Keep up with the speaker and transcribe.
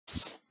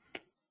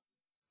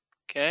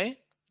Okay.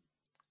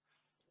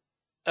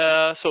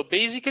 So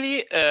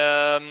basically,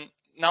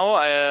 now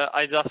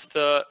I just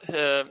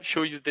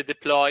show you the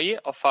deploy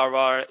of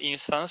our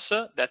instance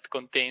that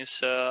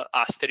contains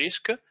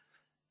Asterisk.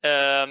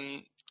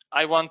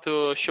 I want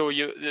to show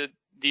you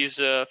these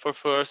for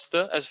first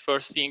as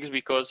first things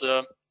because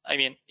I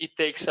mean it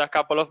takes a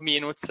couple of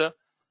minutes,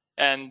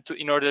 and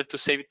in order to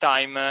save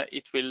time,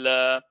 it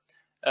will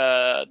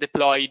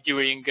deploy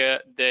during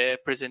the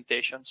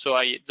presentation. So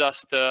I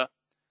just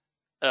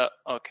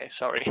okay,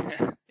 sorry.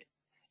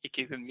 It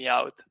kicked me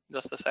out.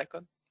 Just a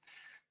second.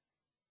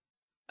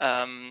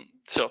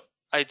 So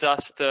I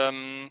just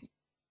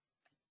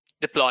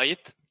deploy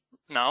it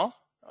now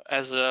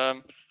as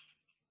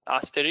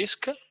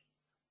Asterisk.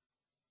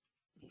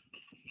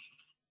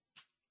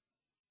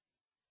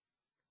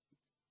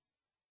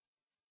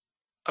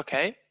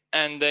 Okay,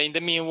 and in the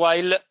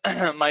meanwhile,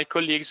 my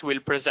colleagues will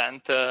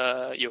present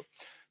to you.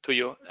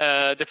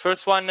 The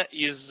first one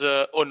is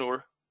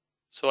Onur,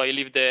 so I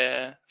leave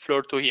the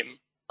floor to him.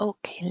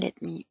 Okay,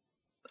 let me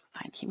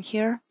find him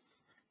here.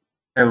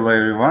 Hello,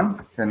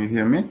 everyone. Can you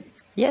hear me?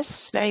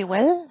 Yes, very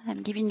well.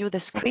 I'm giving you the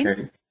screen.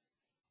 Okay.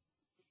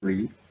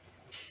 Please.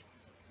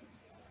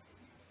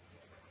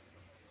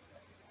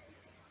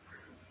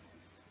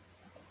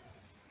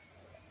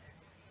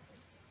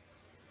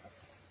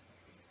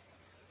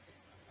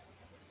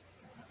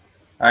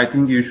 I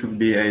think you should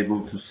be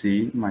able to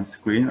see my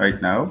screen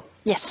right now.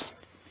 Yes.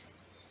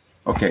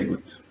 Okay,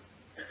 good.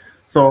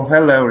 So,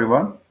 hello,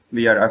 everyone.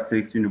 We are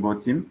Asterisk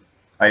Unibo team.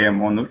 I am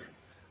Onur.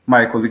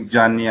 My colleague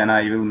Gianni and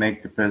I will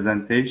make the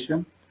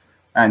presentation,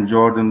 and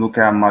Jordan,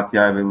 Luca, and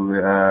Mattia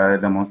will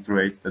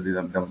demonstrate the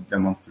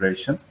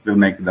demonstration. Will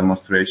make the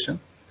demonstration.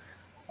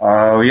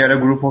 We are a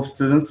group of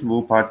students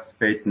who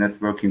participate in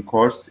networking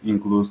course,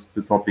 includes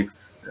the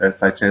topics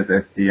such as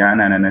SDN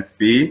and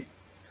NFB,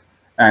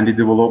 and the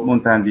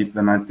development and the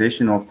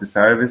implementation of the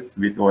service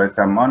with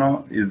OSM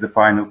Mono is the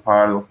final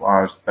part of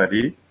our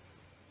study.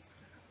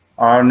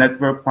 Our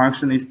network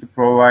function is to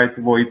provide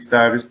VoIP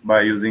service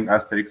by using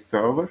Asterisk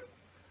server.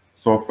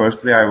 So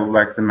firstly, I would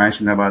like to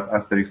mention about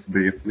Asterisk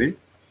briefly.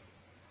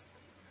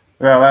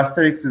 Well,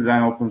 Asterisk is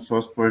an open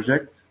source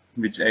project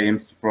which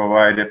aims to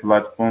provide a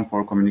platform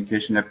for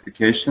communication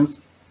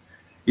applications.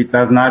 It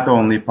does not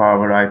only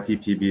power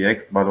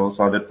IP/PBX, but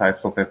also other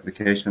types of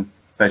applications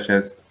such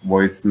as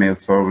voicemail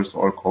servers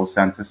or call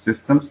center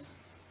systems.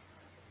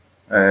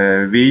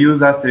 We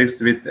use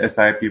Asterisk with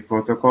SIP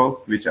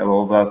protocol, which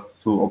allows us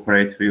to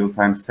operate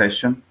real-time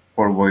session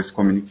for voice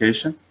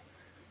communication.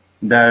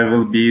 There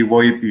will be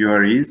VoIP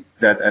URIs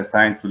that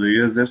assign to the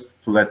users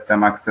to let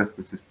them access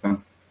the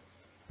system.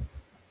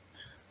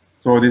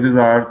 So this is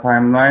our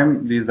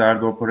timeline. These are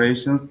the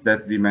operations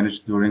that we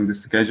managed during the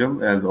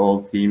schedule, as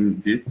all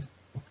team did.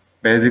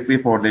 Basically,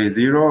 for day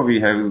 0, we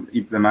have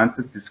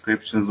implemented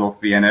descriptions of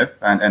VNF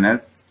and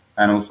NS,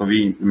 and also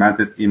we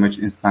implemented image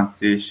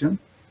instantiation.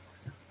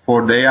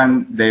 For day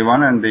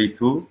 1 and day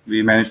 2,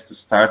 we managed to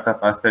start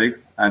up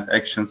Asterisk and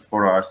actions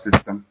for our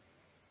system.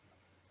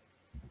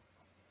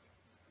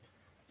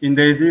 In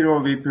day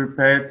 0, we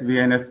prepared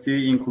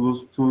VNFT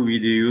includes 2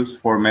 VDUs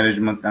for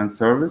management and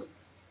service,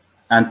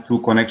 and 2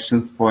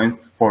 connections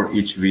points for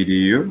each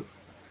VDU.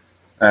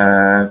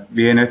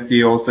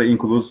 VNFT also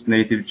includes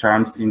native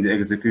charms in the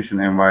execution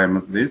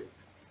environment list.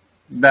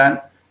 Then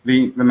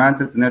we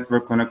implemented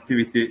network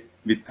connectivity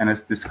with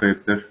NS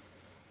descriptor.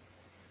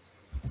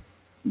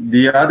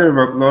 The other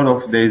workload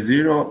of day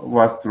 0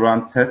 was to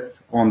run tests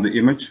on the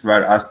image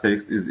where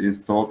Asterisk is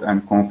installed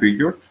and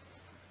configured.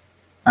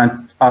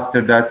 And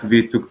after that,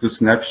 we took the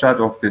snapshot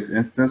of this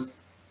instance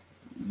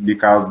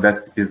because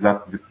that speeds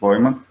up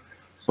deployment,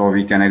 so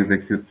we can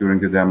execute during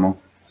the demo.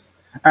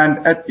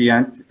 And at the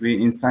end, we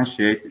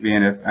instantiate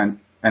VNF and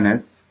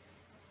NS.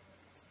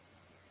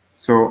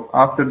 So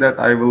after that,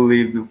 I will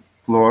leave the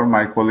floor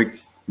my colleague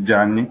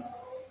Gianni.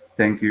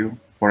 Thank you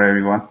for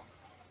everyone.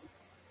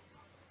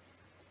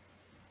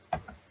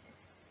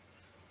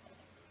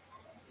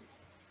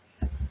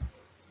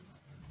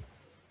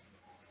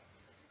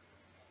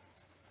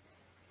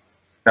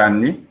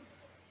 Gianni?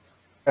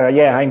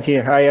 Yeah, I'm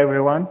here. Hi,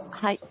 everyone.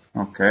 Hi.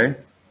 Okay.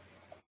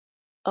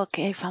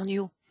 Okay, I found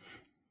you.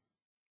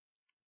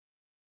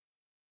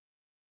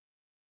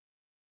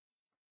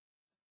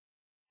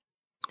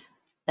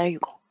 There you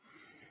go.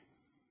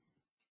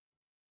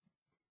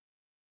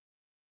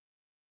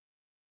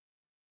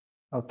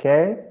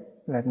 Okay,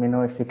 let me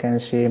know if you can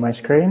see my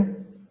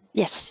screen.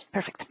 Yes,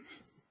 perfect.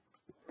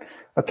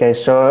 Okay,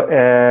 so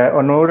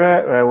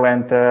Onur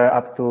went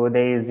up to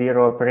day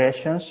 0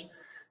 operations.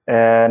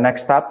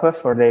 Next up,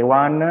 for day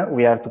 1,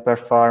 we have to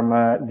perform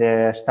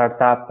the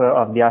startup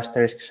of the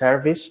Asterisk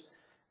service.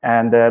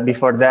 And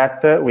before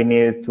that, we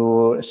need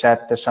to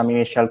set some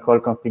initial call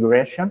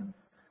configuration.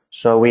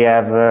 So we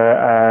have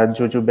a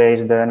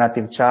Juju-based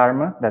native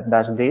charm that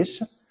does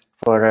this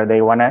for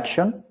day 1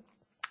 action.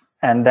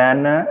 And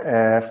then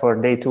for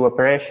day 2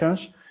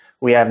 operations,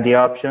 we have the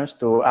options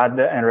to add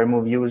and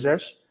remove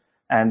users.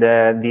 And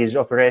these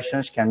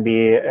operations can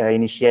be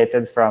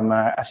initiated from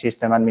a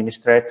system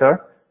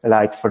administrator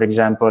like, for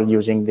example,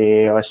 using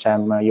the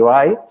OSM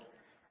UI.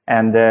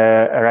 And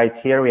right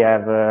here we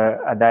have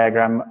a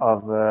diagram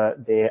of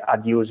the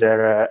add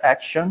user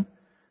action,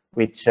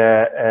 which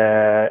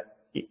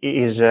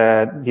is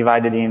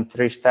divided in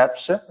 3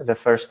 steps. The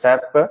first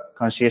step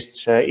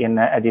consists in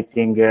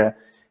editing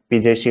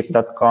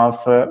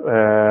pjsip.conf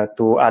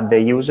to add the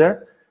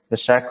user. The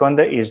second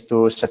is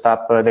to set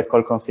up the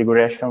call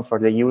configuration for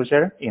the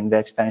user in the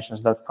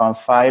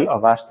extensions.conf file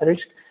of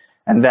Asterisk.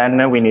 And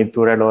then we need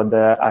to reload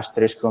the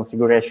Asterisk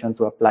configuration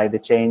to apply the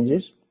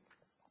changes.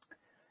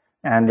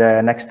 And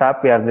next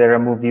up, we have the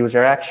remove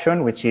user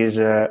action, which is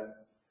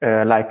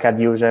like add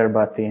user,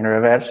 but in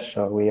reverse.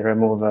 So we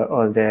remove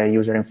all the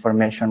user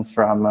information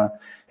from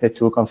the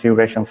 2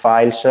 configuration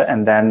files,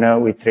 and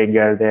then we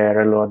trigger the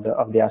reload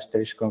of the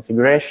Asterisk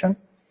configuration.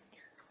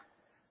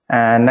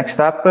 And next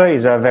up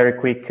is a very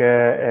quick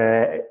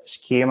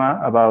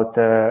schema about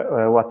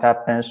what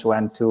happens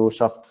when 2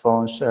 soft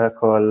phones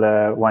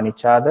call one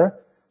each other.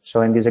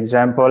 So in this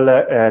example,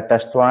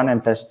 test 1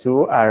 and test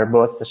 2 are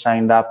both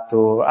signed up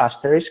to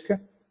Asterisk,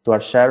 to our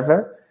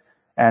server.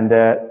 And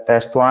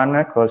test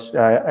 1 calls,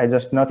 I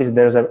just noticed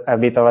there's a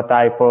bit of a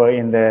typo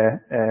in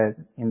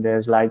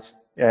the slides.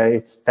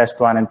 It's test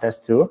 1 and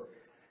test 2,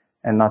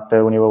 and not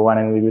Unibo 1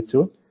 and Unibo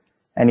 2.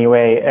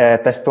 Anyway,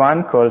 test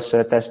 1 calls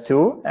test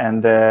 2,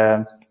 and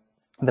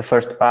the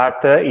first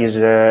part is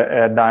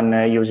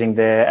done using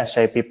the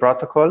SIP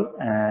protocol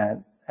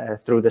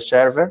through the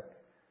server.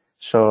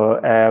 So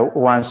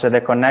once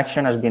the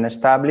connection has been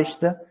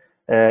established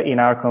in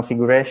our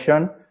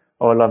configuration,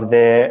 all of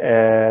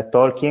the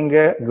talking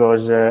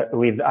goes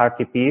with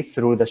RTP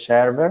through the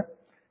server,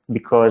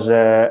 because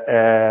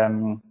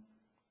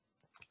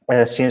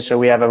since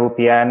we have a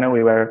VPN,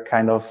 we were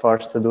kind of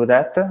forced to do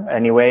that.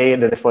 Anyway,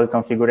 the default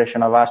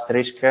configuration of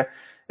Asterisk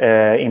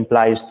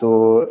implies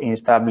to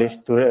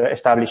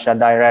establish a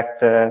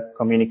direct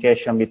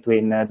communication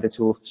between the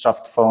 2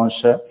 soft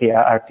phones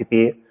via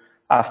RTP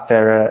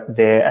after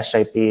the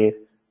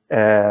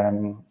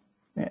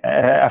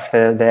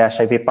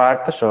SIP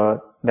part.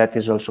 So that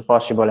is also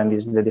possible, and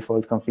this is the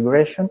default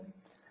configuration.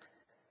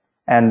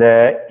 And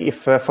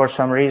if for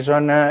some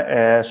reason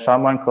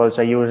someone calls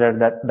a user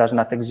that does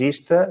not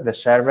exist, the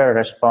server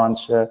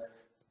responds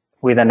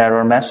with an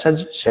error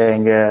message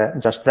saying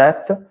just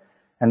that.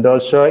 And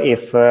also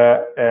if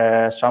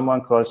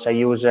someone calls a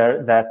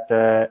user that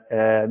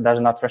does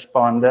not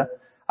respond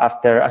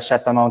after a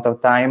set amount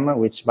of time,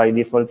 which by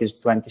default is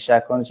 20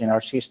 seconds in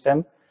our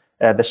system,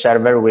 the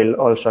server will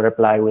also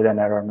reply with an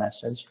error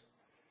message.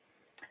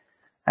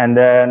 And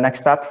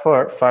next up,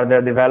 for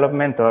further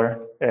development or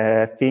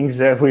things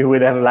we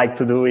would have liked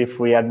to do if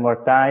we had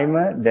more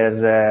time,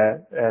 there's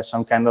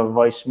some kind of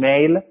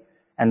voicemail,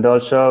 and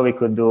also we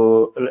could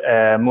do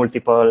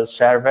multiple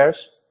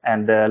servers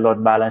and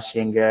load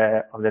balancing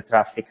of the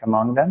traffic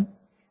among them.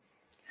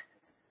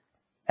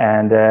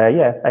 And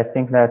yeah, I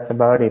think that's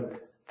about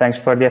it. Thanks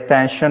for the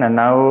attention, and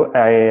now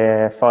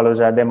follows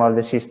a demo of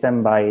the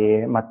system by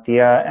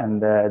Mattia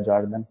and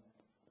Jordan.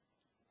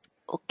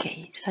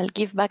 Okay, so I'll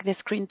give back the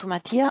screen to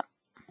Mattia.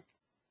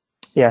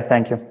 Yeah,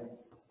 thank you.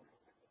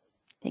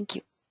 Thank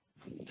you.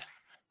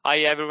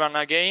 Hi, everyone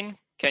again.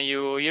 Can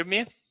you hear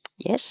me?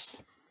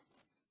 Yes.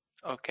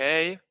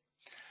 Okay.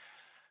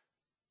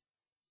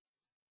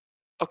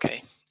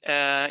 Okay.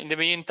 In the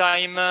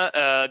meantime,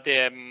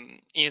 the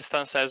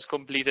instance has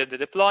completed the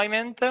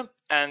deployment,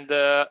 and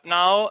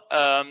now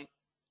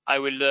I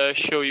will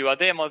show you a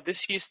demo of the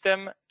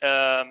system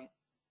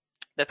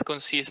that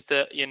consists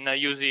in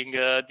using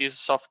this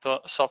soft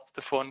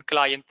phone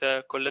client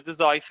called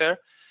Zypher,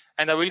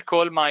 and I will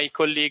call my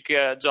colleague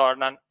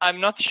Jordan. I'm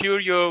not sure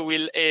you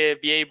will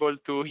be able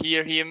to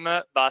hear him,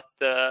 but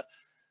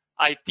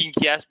I think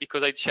yes,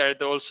 because I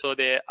shared also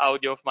the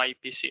audio of my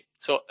PC.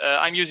 So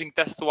I'm using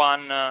test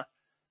 1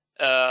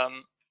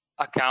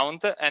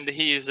 account, and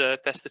he is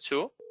test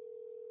 2.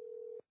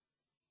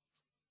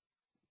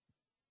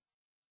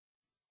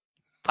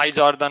 Hi,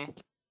 Jordan.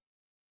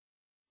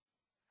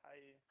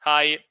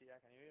 Hi. Yeah,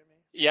 can you hear me?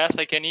 Yes,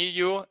 I can hear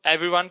you.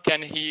 Everyone,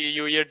 can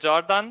you hear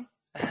Jordan?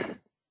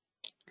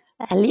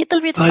 A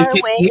little bit far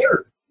away,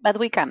 but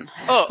we can.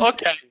 Oh,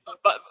 okay.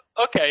 But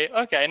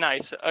okay,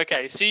 nice.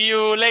 Okay, see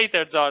you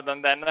later,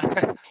 Jordan. Then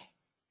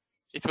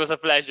it was a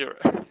pleasure.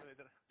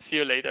 See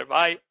you later.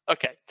 Bye.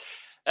 Okay.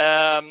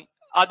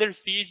 Other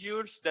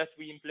features that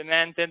we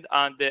implemented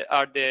are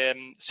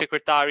the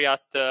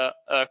secretariat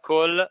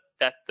call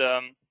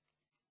that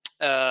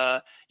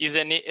is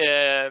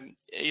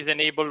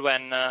enabled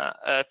when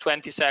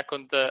 20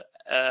 seconds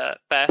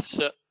pass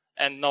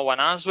and no one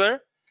answers.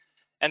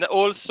 And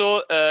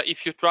also,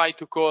 if you try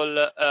to call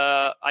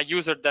a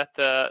user that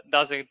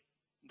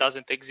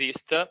doesn't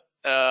exist,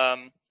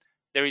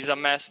 there is a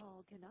mess.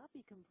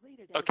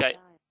 Okay,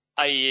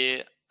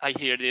 I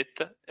heard it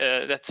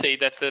that say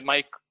that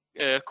my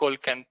call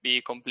can't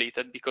be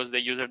completed because the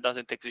user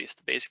doesn't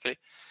exist, basically.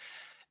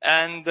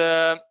 And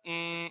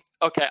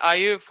okay,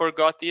 I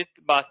forgot it,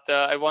 but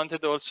I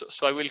wanted also,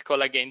 so I will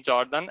call again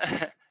Jordan.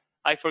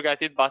 I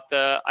forgot it, but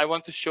I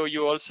want to show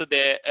you also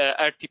the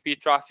RTP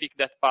traffic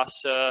that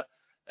pass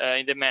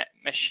in the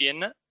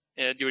machine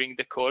during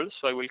the call.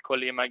 So I will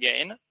call him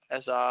again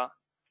as a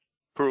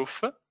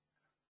proof.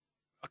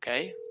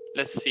 Okay,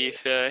 let's see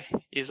if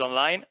he's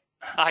online.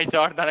 Hi,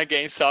 Jordan,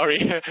 again,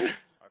 sorry. Okay.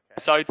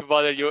 Sorry to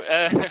bother you.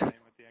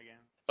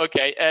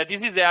 Okay,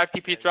 this is the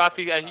RTP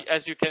traffic,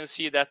 as you can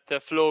see,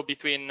 that flow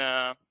between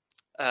the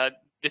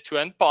two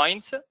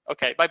endpoints.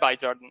 Okay, bye-bye,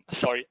 Jordan,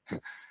 sorry.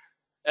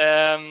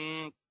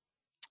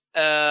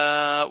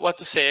 What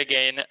to say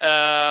again?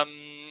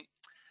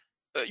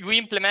 We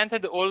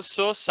implemented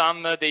also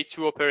some day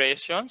 2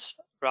 operations,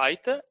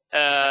 right?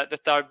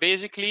 That are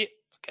basically,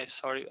 okay,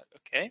 sorry,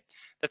 okay,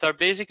 that are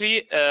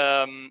basically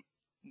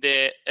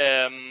the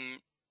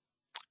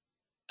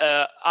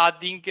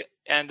adding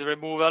and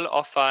removal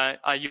of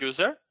a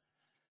user.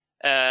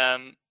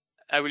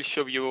 I will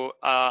show you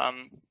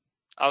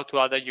how to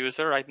add a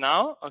user right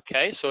now.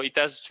 Okay, so it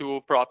has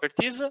 2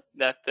 properties,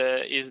 that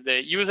is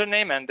the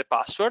username and the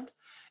password.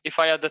 If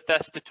I add the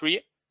test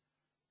 3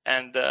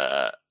 and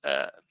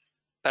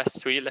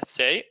test 3, let's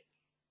say,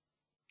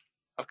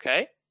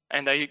 okay,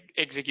 and I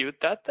execute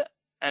that,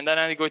 and then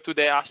I go to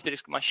the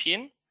asterisk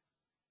machine,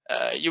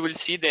 you will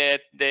see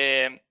that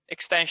the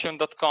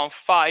extension.conf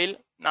file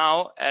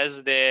now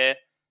as the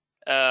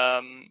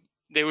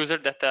user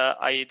that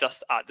I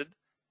just added.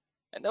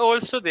 And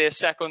also the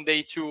second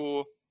day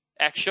 2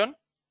 action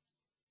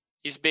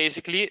is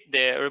basically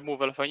the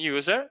removal of a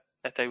user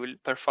that I will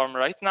perform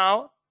right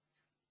now.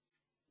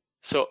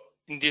 So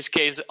in this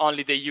case,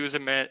 only the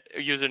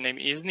username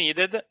is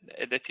needed,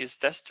 that is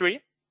test 3.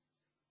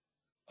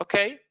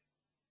 Okay.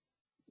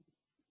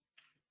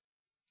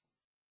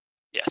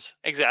 Yes,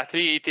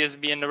 exactly. It is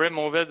being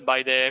removed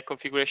by the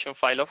configuration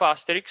file of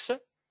Asterisk.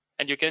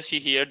 And you can see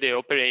here the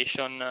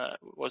operation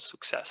was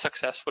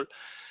successful.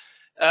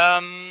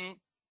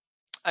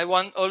 I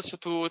want also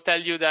to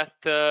tell you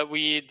that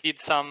we did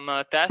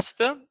some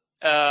tests.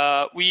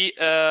 We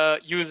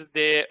used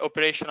the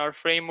operational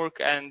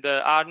framework and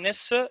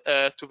harness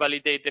to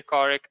validate the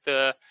correct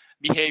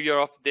behavior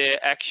of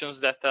the actions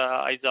that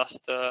I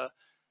just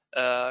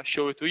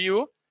showed to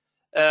you.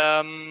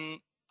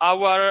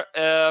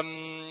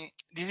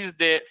 This is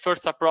the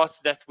first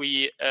approach that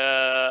we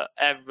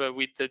have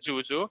with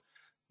Juju,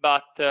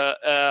 but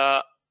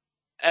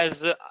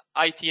as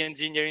IT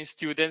engineering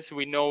students,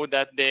 we know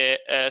that the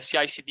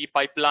CI/CD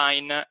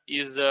pipeline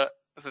is,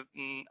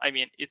 I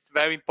mean, it's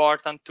very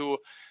important to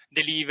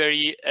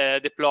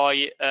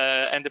deploy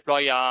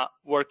a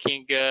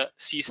working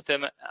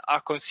system,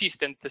 a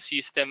consistent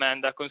system,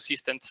 and a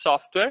consistent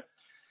software.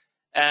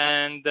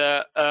 And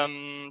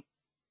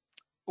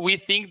we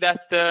think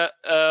that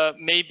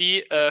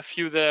maybe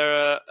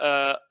further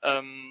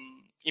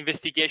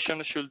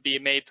investigation should be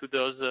made to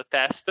those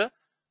tests,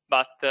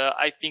 but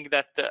I think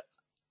that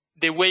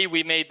the way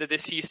we made the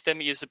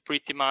system is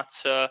pretty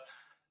much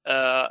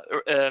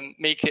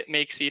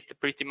makes it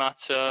pretty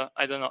much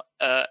I don't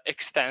know,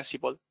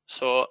 extensible.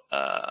 So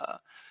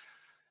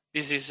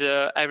this is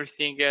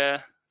everything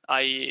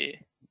I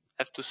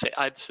have to say.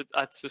 I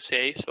had to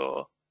say.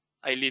 So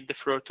I leave the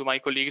floor to my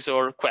colleagues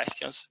or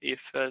questions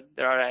if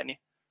there are any.